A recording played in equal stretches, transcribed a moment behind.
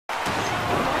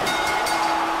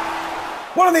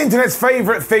One of the internet's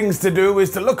favourite things to do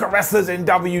is to look at wrestlers in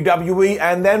WWE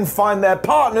and then find their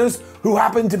partners who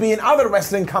happen to be in other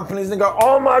wrestling companies and go,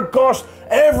 oh my gosh,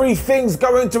 everything's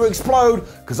going to explode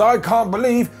because I can't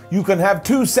believe you can have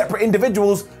two separate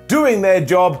individuals doing their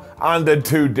job under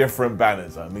two different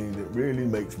banners. I mean, it really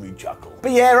makes me chuckle.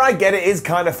 But yeah, I get it is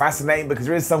kind of fascinating because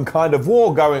there is some kind of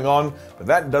war going on, but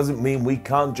that doesn't mean we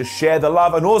can't just share the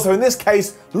love and also in this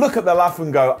case, look at the love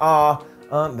and go,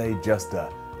 aren't they just a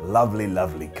lovely,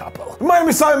 lovely couple. My name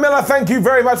is Simon Miller. Thank you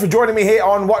very much for joining me here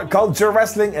on What Culture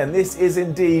Wrestling, and this is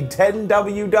indeed 10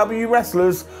 WWE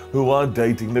wrestlers who are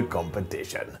dating the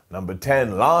competition. Number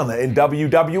 10, Lana in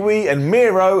WWE and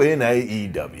Miro in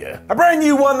AEW. A brand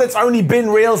new one that's only been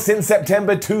real since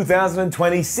September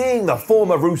 2020, seeing the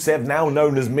former Rusev, now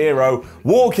known as Miro,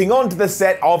 walking onto the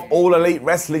set of All Elite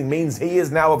Wrestling means he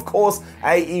is now, of course,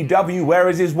 AEW,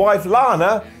 whereas his wife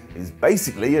Lana is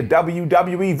basically a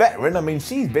WWE veteran. I mean,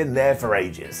 she's been there for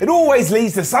ages. It always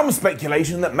leads to some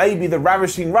speculation that maybe the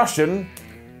ravishing Russian,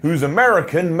 who's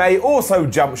American, may also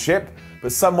jump ship,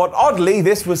 but somewhat oddly,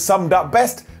 this was summed up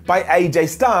best by AJ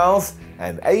Styles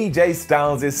and AJ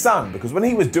Styles' son, because when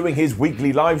he was doing his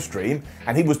weekly live stream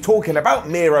and he was talking about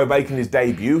Miro making his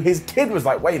debut, his kid was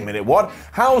like, wait a minute, what?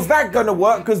 How's that gonna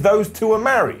work because those two are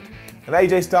married? And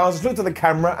AJ Styles just looked at the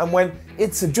camera and went,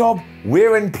 it's a job,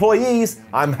 we're employees,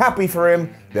 I'm happy for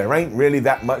him, there ain't really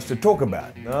that much to talk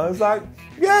about. And I was like,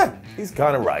 yeah, he's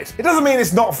kind of right. It doesn't mean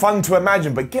it's not fun to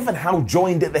imagine, but given how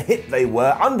joined at the hip they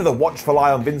were under the watchful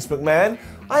eye on Vince McMahon,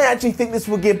 I actually think this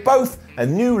will give both a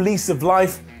new lease of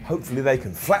life. Hopefully they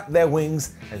can flap their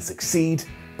wings and succeed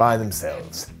by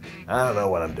themselves. I don't know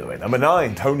what I'm doing. Number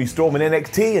 9, Toni Storm in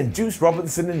NXT and Juice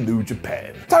Robinson in New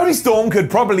Japan. Toni Storm could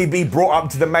probably be brought up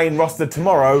to the main roster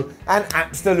tomorrow and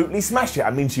absolutely smash it.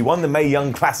 I mean, she won the Mae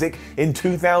Young Classic in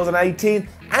 2018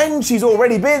 and she's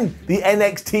already been the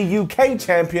NXT UK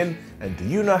champion. And do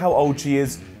you know how old she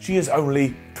is? She is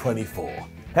only 24.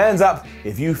 Hands up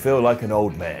if you feel like an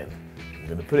old man.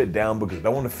 I'm going to put it down because I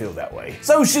don't want to feel that way.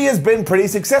 So she has been pretty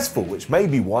successful, which may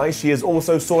be why she has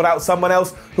also sought out someone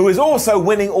else who is also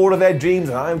winning all of their dreams,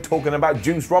 and I'm talking about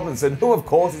Juice Robinson, who of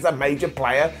course is a major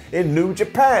player in New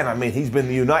Japan. I mean, he's been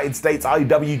the United States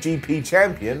IWGP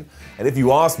champion, and if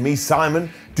you ask me, Simon,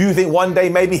 do you think one day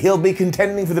maybe he'll be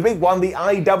contending for the big one, the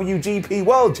IWGP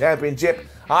World Championship?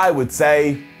 I would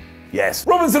say yes.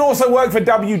 Robinson also worked for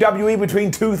WWE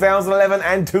between 2011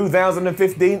 and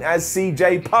 2015 as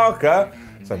CJ Parker,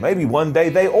 so maybe one day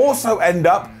they also end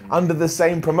up under the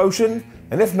same promotion,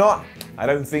 and if not, I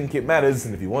don't think it matters,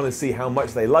 and if you want to see how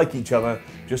much they like each other,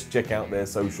 just check out their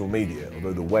social media,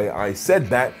 although the way I said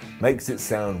that makes it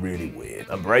sound really weird.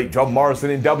 Number 8, John Morrison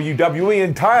in WWE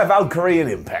and Taya Valkyrie in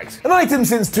Impact. An item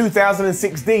since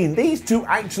 2016, these two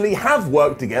actually have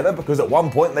worked together because at one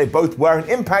point they both were in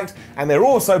Impact and they're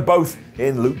also both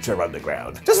in Lucha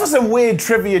Underground. Just for some weird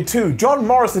trivia too, John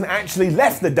Morrison actually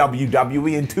left the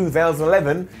WWE in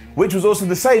 2011, which was also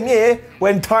the same year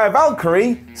when Taya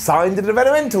Valkyrie signed a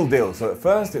developmental deal. So at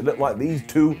first it looked like these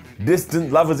two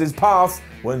distant lovers' paths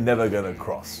were never gonna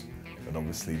cross. And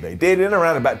obviously they did in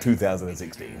around about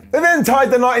 2016. They then tied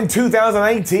the knot in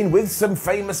 2018 with some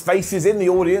famous faces in the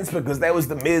audience because there was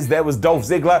The Miz, there was Dolph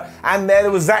Ziggler, and there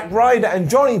was Zack Ryder, and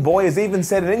Johnny Boy has even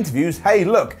said in interviews, hey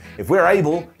look, if we're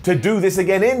able to do this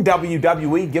again in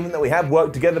WWE, given that we have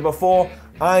worked together before,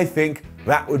 I think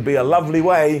that would be a lovely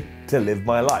way to live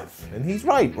my life. And he's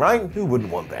right? Who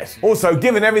wouldn't want that? Also,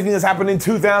 given everything that's happened in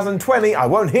 2020, I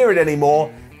won't hear it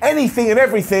anymore. Anything and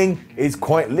everything is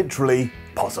quite literally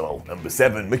possible. Number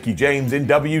 7, Mickie James in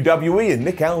WWE and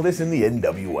Nick Aldis in the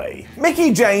NWA.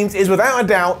 Mickie James is without a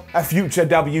doubt a future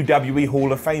WWE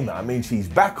Hall of Famer. I mean, she's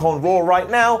back on Raw right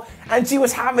now, and she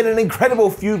was having an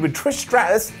incredible feud with Trish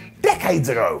Stratus decades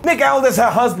ago. Nick Aldis,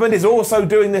 her husband, is also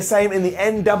doing the same in the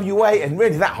NWA, and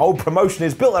really that whole promotion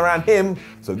is built around him,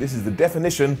 so this is the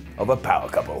definition of a power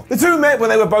couple. The two met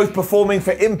when they were both performing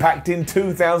for Impact in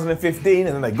 2015,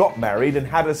 and then they got married and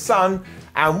had a son.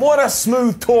 And what a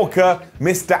smooth talker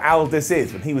Mr. Aldis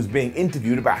is. When he was being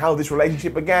interviewed about how this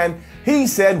relationship began, he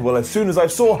said, well, as soon as I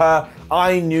saw her,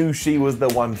 I knew she was the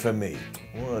one for me.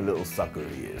 What a little sucker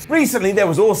he is. Recently, there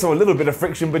was also a little bit of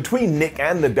friction between Nick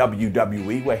and the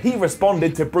WWE, where he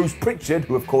responded to Bruce Pritchard,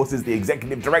 who of course is the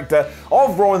executive director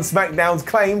of Raw and SmackDown's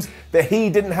claims that he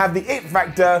didn't have the it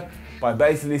factor, by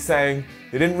basically saying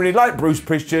they didn't really like Bruce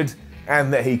Pritchard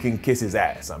and that he can kiss his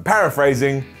ass. I'm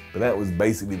paraphrasing, but that was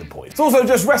basically the point. It's also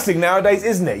just wrestling nowadays,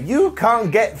 isn't it? You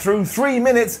can't get through 3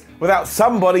 minutes without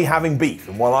somebody having beef.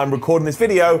 And while I'm recording this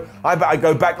video, I bet I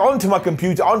go back onto my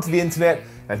computer, onto the internet,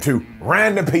 and two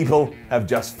random people have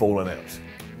just fallen out.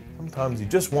 I'm Sometimes you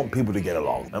just want people to get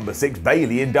along. Number 6,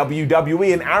 Bayley in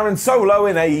WWE and Aaron Solo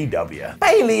in AEW.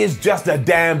 Bayley is just a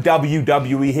damn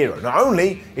WWE hero. Not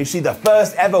only is she the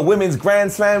first ever women's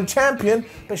Grand Slam champion,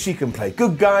 but she can play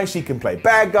good guy, she can play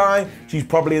bad guy. She's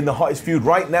probably in the hottest feud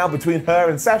right now between her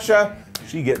and Sasha.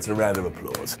 She gets a round of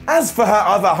applause. As for her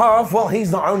other half, well,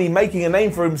 he's not only making a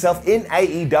name for himself in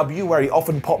AEW, where he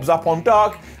often pops up on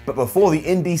Dark, but before the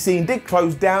indie scene did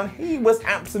close down, he was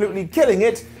absolutely killing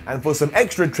it. And for some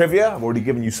extra trivia, I've already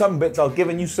given you some bits, I'll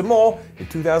give you some more. In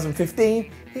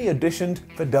 2015, he auditioned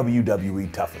for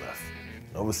WWE Tough Enough.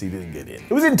 Obviously didn't get in.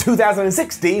 It was in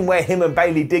 2016 where him and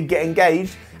Bayley did get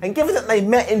engaged, and given that they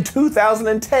met in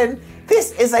 2010,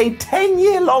 this is a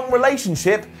 10-year-long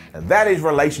relationship, and that is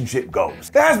relationship goals.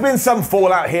 There has been some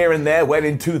fallout here and there when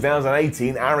in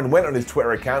 2018, Aaron went on his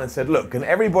Twitter account and said, look, can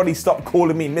everybody stop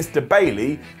calling me Mr.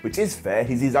 Bayley? Which is fair,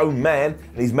 he's his own man,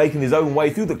 and he's making his own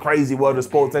way through the crazy world of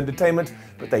sports entertainment,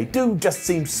 but they do just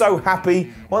seem so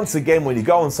happy. Once again, when you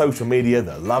go on social media,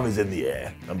 the love is in the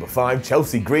air. Number 5,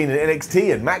 Chelsea Green in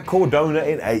NXT and Matt Cardona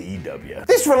in AEW.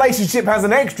 This relationship has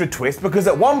an extra twist because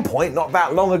at one point, not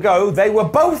that long ago, they were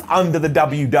both under the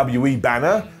WWE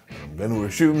banner. I'm going to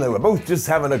assume they were both just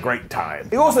having a great time.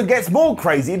 It also gets more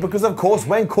crazy because, of course,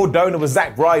 when Cardona was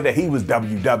Zack Ryder, he was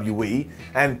WWE,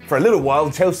 and for a little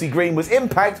while, Chelsea Green was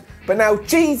Impact, but now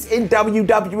she's in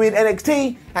WWE and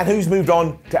NXT, and who's moved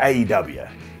on to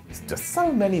AEW? It's just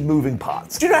so many moving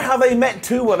parts. Do you know how they met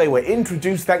too? Well, they were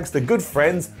introduced thanks to good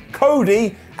friends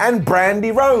Cody and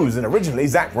Brandy Rose. And originally,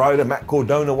 Zack Ryder, Matt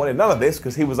Cardona wanted none of this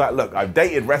because he was like, look, I've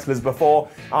dated wrestlers before,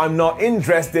 I'm not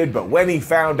interested. But when he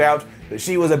found out that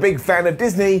she was a big fan of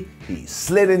Disney, he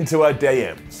slid into her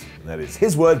DMs. And that is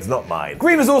his words, not mine.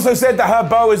 Green has also said that her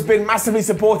beau has been massively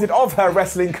supportive of her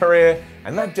wrestling career,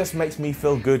 and that just makes me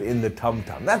feel good in the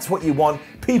tum-tum. That's what you want,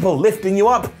 people lifting you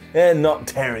up and not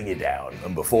tearing you down.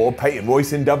 Number 4, Peyton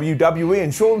Royce in WWE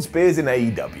and Shawn Spears in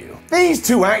AEW. These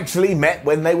two actually met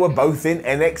when they were both in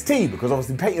NXT, because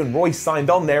obviously Peyton Royce signed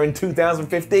on there in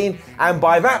 2015, and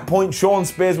by that point Shawn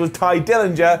Spears was Ty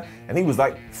Dillinger, and he was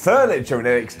like furniture in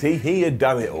NXT, he had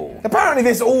done it all. Apparently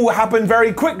this all happened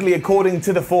very quickly according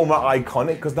to the former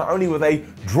Iconic, because not only were they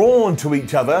drawn to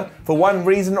each other, for one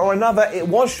reason or another, it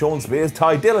was Shawn Spears,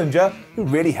 Ty Dillinger, who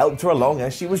really helped her along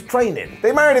as she was training.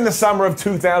 They married in the summer of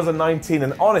 2019,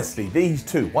 and honestly, these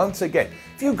two, once again,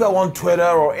 if you go on Twitter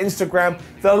or Instagram,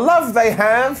 the love they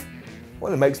have,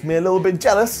 well, it makes me a little bit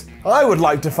jealous. I would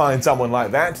like to find someone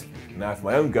like that. Now, if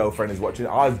my own girlfriend is watching,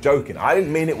 I was joking. I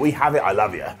didn't mean it. We have it. I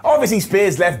love you. Obviously,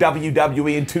 Spears left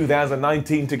WWE in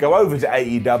 2019 to go over to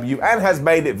AEW and has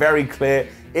made it very clear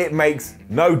it makes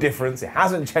no difference. It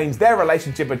hasn't changed their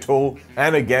relationship at all.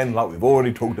 And again, like we've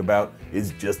already talked about,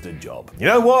 it's just a job. You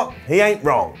know what? He ain't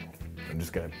wrong. I'm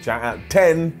just going to shout out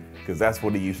 10 because that's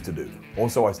what he used to do.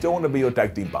 Also, I still want to be your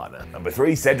tag team partner. Number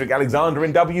 3, Cedric Alexander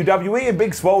in WWE and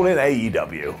Big Swole in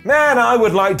AEW. Man, I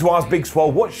would like to ask Big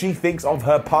Swole what she thinks of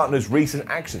her partner's recent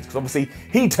actions, because obviously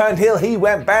he turned heel, he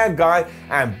went bad guy,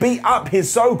 and beat up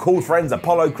his so-called friends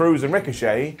Apollo Crews and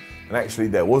Ricochet. And actually,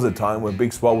 there was a time when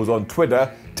Big Swole was on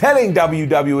Twitter telling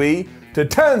WWE to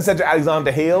turn Cedric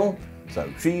Alexander heel, so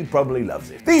she probably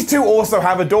loves it. These two also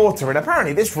have a daughter, and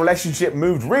apparently this relationship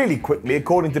moved really quickly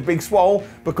according to Big Swole,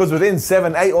 because within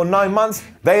 7, 8 or 9 months,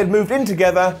 they had moved in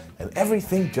together and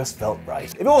everything just felt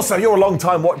right. If also you're a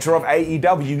long-time watcher of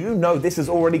AEW, you know this has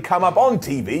already come up on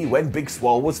TV when Big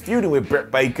Swole was feuding with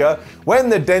Britt Baker, when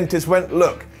the dentist went,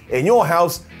 look, in your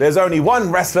house, there's only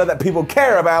one wrestler that people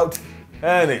care about,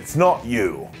 and it's not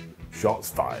you.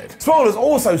 Shots fired. Swole has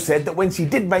also said that when she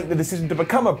did make the decision to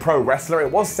become a pro wrestler,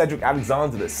 it was Cedric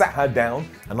Alexander that sat her down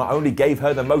and not only gave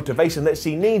her the motivation that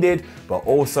she needed, but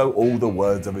also all the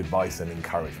words of advice and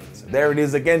encouragement. So there it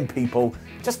is again, people.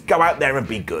 Just go out there and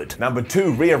be good. Number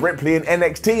 2, Rhea Ripley in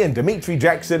NXT and Dimitri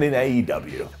Jackson in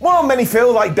AEW. While many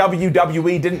feel like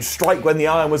WWE didn't strike when the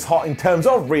iron was hot in terms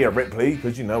of Rhea Ripley,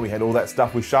 because you know we had all that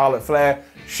stuff with Charlotte Flair,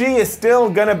 she is still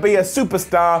gonna be a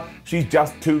superstar. She's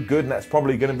just too good, and that's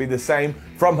probably gonna be the same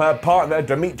from her partner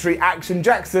Dimitri Action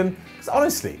Jackson. Because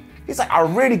honestly, he's like a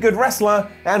really good wrestler,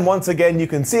 and once again, you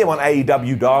can see him on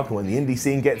AEW Dark, and when the indie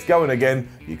scene gets going again,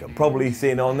 you can probably see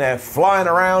him on there flying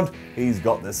around. He's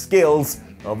got the skills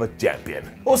of a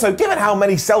champion. Also, given how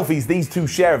many selfies these two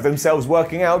share of themselves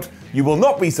working out, you will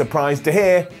not be surprised to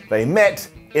hear they met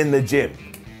in the gym.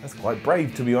 That's quite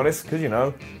brave, to be honest, because, you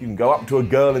know, you can go up to a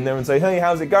girl in there and say, hey,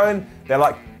 how's it going? They're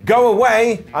like, go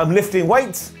away, I'm lifting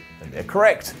weights. And they're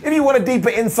correct. If you want a deeper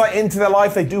insight into their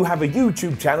life, they do have a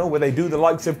YouTube channel where they do the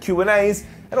likes of Q&As,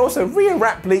 And also, Rhea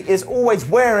Ripley is always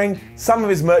wearing some of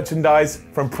his merchandise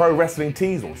from Pro Wrestling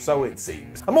Tees, or so it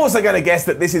seems. I'm also going to guess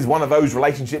that this is one of those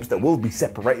relationships that will be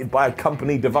separated by a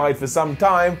company divide for some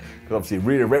time, because obviously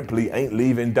Rhea Ripley ain't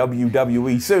leaving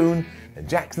WWE soon, and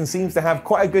Jackson seems to have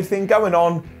quite a good thing going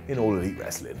on in All Elite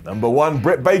Wrestling. Number 1,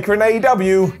 Britt Baker in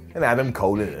AEW, and Adam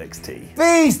Cole in NXT.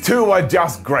 These two are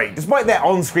just great. Despite their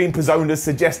on-screen personas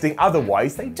suggesting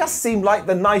otherwise, they just seem like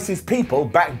the nicest people,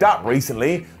 backed up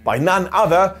recently by none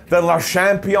other than Le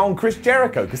Champion Chris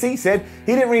Jericho, because he said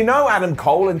he didn't really know Adam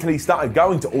Cole until he started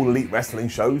going to All Elite Wrestling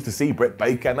shows to see Britt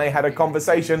Baker, and they had a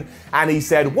conversation, and he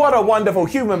said, what a wonderful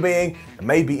human being, and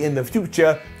maybe in the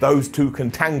future, those two can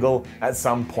tangle at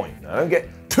some point. Now, don't get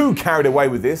too carried away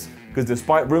with this, because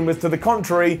despite rumors to the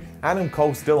contrary, Adam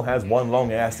Cole still has one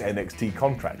long-ass NXT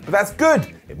contract. But that's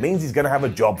good. It means he's going to have a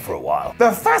job for a while.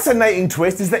 The fascinating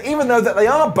twist is that even though that they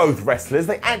are both wrestlers,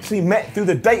 they actually met through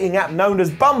the dating app known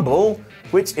as Bumble,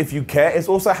 which, if you care, is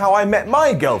also how I met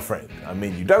my girlfriend. I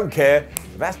mean, you don't care,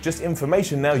 but that's just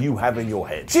information now you have in your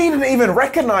head. She didn't even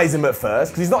recognize him at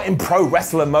first, because he's not in pro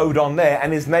wrestler mode on there,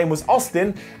 and his name was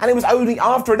Austin, and it was only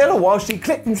after a little while she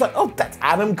clicked and was like, oh, that's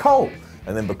Adam Cole.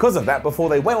 And then because of that, before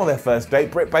they went on their first date,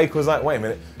 Britt Baker was like, wait a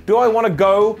minute, do I want to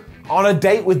go on a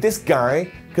date with this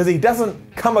guy? Because he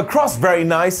doesn't come across very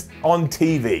nice on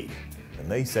TV. And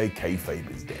they say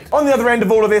kayfabe is dead. On the other end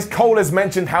of all of this, Cole has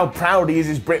mentioned how proud he is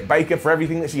of Britt Baker for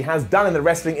everything that she has done in the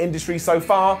wrestling industry so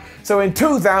far. So in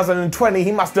 2020,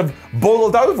 he must have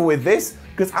boiled over with this,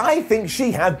 because I think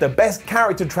she had the best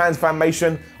character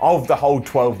transformation of the whole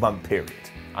 12-month period.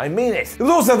 I mean it. There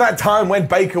was also that time when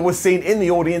Baker was seen in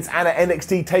the audience at an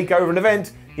NXT TakeOver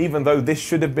event, even though this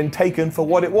should have been taken for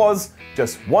what it was,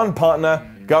 just one partner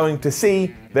going to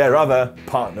see their other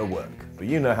partner work. But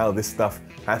you know how this stuff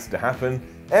has to happen.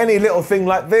 Any little thing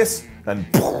like this, and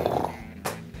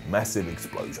massive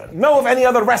explosion. Know of any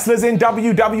other wrestlers in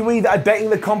WWE that are dating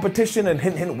the competition? And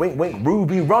hint, hint, wink, wink,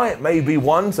 Ruby Riott may be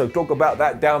one, so talk about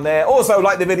that down there. Also,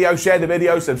 like the video, share the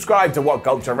video, subscribe to What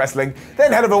Culture Wrestling,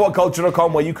 then head over to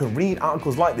WhatCulture.com where you can read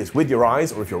articles like this with your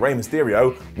eyes, or if you're Rey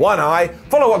Mysterio, one eye.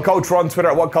 Follow What Culture on Twitter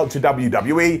at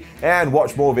WhatCultureWWE, and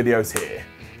watch more videos here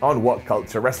on What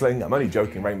Culture Wrestling. I'm only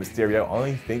joking, Rey Mysterio,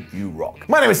 I think you rock.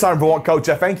 My name is Simon from What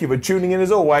Culture, thank you for tuning in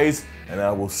as always, and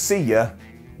I will see ya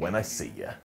when I see ya.